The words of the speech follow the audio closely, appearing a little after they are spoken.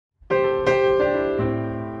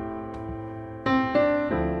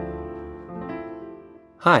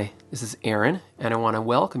Hi, this is Aaron, and I want to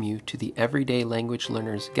welcome you to the Everyday Language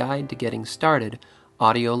Learner's Guide to Getting Started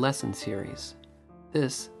audio lesson series.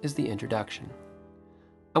 This is the introduction.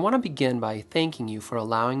 I want to begin by thanking you for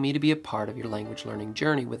allowing me to be a part of your language learning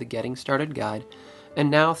journey with the Getting Started Guide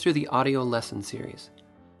and now through the audio lesson series.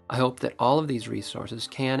 I hope that all of these resources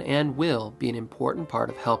can and will be an important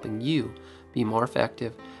part of helping you be more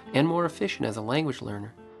effective and more efficient as a language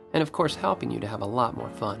learner, and of course helping you to have a lot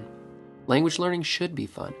more fun. Language learning should be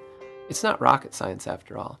fun. It's not rocket science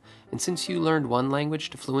after all, and since you learned one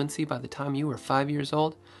language to fluency by the time you were 5 years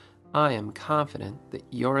old, I am confident that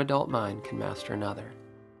your adult mind can master another.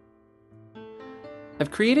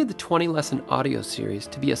 I've created the 20-lesson audio series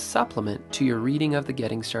to be a supplement to your reading of the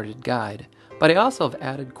Getting Started Guide, but I also have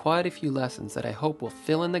added quite a few lessons that I hope will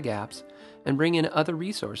fill in the gaps and bring in other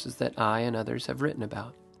resources that I and others have written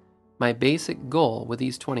about. My basic goal with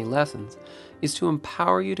these 20 lessons is to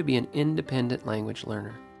empower you to be an independent language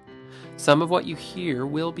learner. Some of what you hear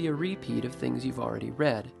will be a repeat of things you've already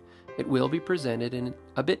read. It will be presented in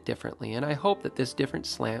a bit differently, and I hope that this different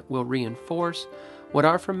slant will reinforce what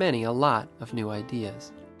are for many a lot of new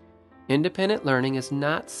ideas. Independent learning is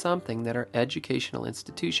not something that our educational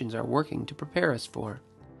institutions are working to prepare us for.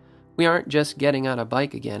 We aren't just getting on a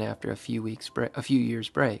bike again after a few years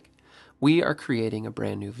break. We are creating a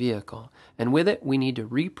brand new vehicle, and with it we need to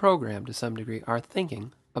reprogram to some degree our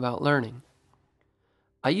thinking about learning.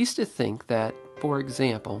 I used to think that, for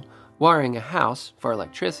example, wiring a house for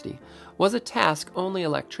electricity was a task only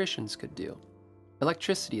electricians could do.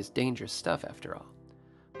 Electricity is dangerous stuff after all.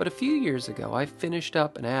 But a few years ago I finished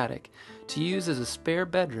up an attic to use as a spare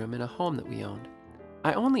bedroom in a home that we owned.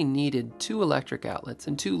 I only needed 2 electric outlets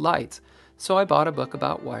and 2 lights, so I bought a book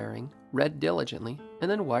about wiring, read diligently, and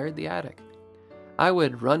then wired the attic. I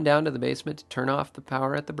would run down to the basement to turn off the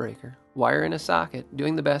power at the breaker, wire in a socket,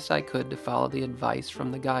 doing the best I could to follow the advice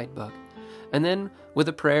from the guidebook, and then, with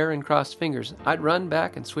a prayer and crossed fingers, I'd run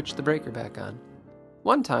back and switch the breaker back on.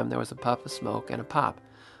 One time there was a puff of smoke and a pop,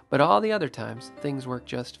 but all the other times things worked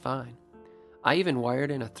just fine. I even wired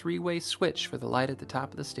in a 3-way switch for the light at the top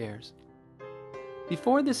of the stairs.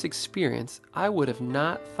 Before this experience, I would have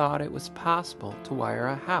not thought it was possible to wire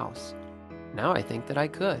a house. Now I think that I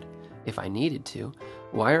could, if I needed to,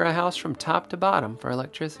 wire a house from top to bottom for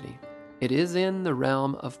electricity. It is in the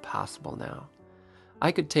realm of possible now.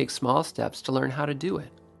 I could take small steps to learn how to do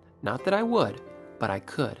it. Not that I would, but I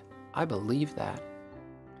could. I believe that.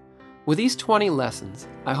 With these 20 lessons,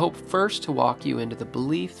 I hope first to walk you into the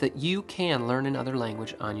belief that you can learn another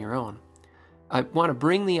language on your own. I want to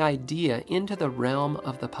bring the idea into the realm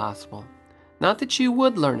of the possible. Not that you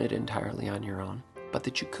would learn it entirely on your own, but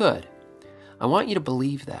that you could. I want you to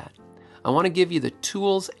believe that. I want to give you the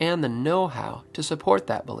tools and the know-how to support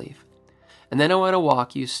that belief. And then I want to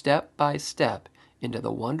walk you step by step into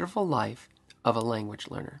the wonderful life of a language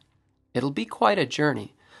learner. It'll be quite a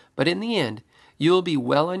journey, but in the end, you will be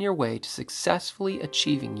well on your way to successfully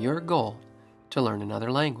achieving your goal to learn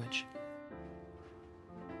another language.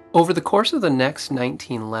 Over the course of the next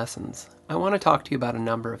 19 lessons, I want to talk to you about a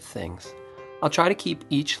number of things. I'll try to keep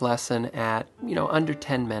each lesson at, under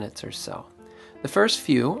 10 minutes or so. The first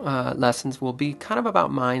few lessons will be kind of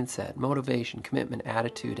about mindset, motivation, commitment,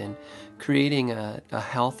 attitude, and creating a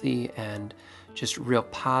healthy and just real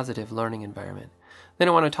positive learning environment. Then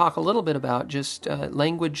I want to talk a little bit about just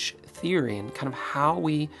language theory and kind of how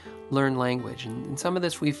we learn language. And some of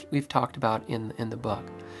this we've talked about in the book.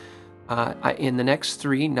 In the next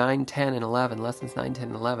 3, 9, 10, and 11, lessons 9, 10,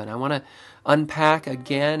 and 11, I want to unpack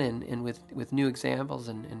again and with new examples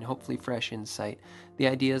and hopefully fresh insight, the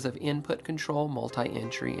ideas of input control,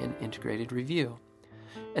 multi-entry, and integrated review.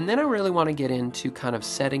 And then I really want to get into kind of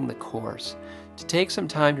setting the course, to take some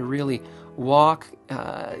time to really walk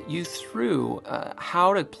you through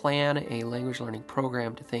how to plan a language learning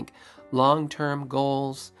program, to think long-term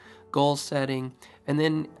goals, goal setting, and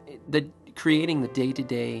then creating the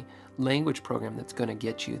day-to-day language program that's going to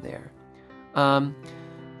get you there.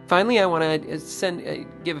 Finally, I want to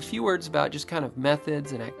give a few words about just kind of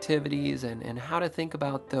methods and activities and how to think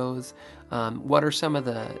about those. What are some of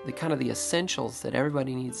the kind of the essentials that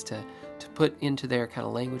everybody needs to put into their kind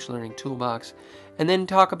of language learning toolbox, and then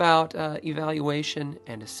talk about evaluation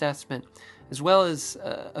and assessment, as well as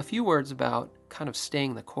a few words about kind of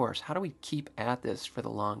staying the course. How do we keep at this for the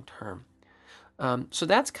long term? So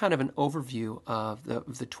that's kind of an overview of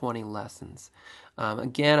the 20 lessons.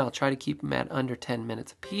 Again, I'll try to keep them at under 10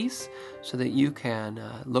 minutes apiece so that you can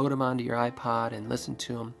load them onto your iPod and listen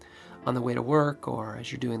to them on the way to work or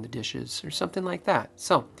as you're doing the dishes or something like that.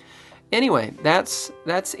 So Anyway, that's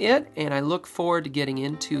it, and I look forward to getting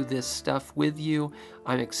into this stuff with you.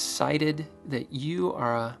 I'm excited that you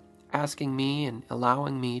are asking me and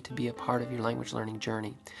allowing me to be a part of your language learning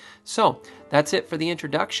journey. So that's it for the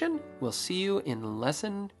introduction. We'll see you in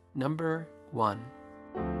lesson number 1.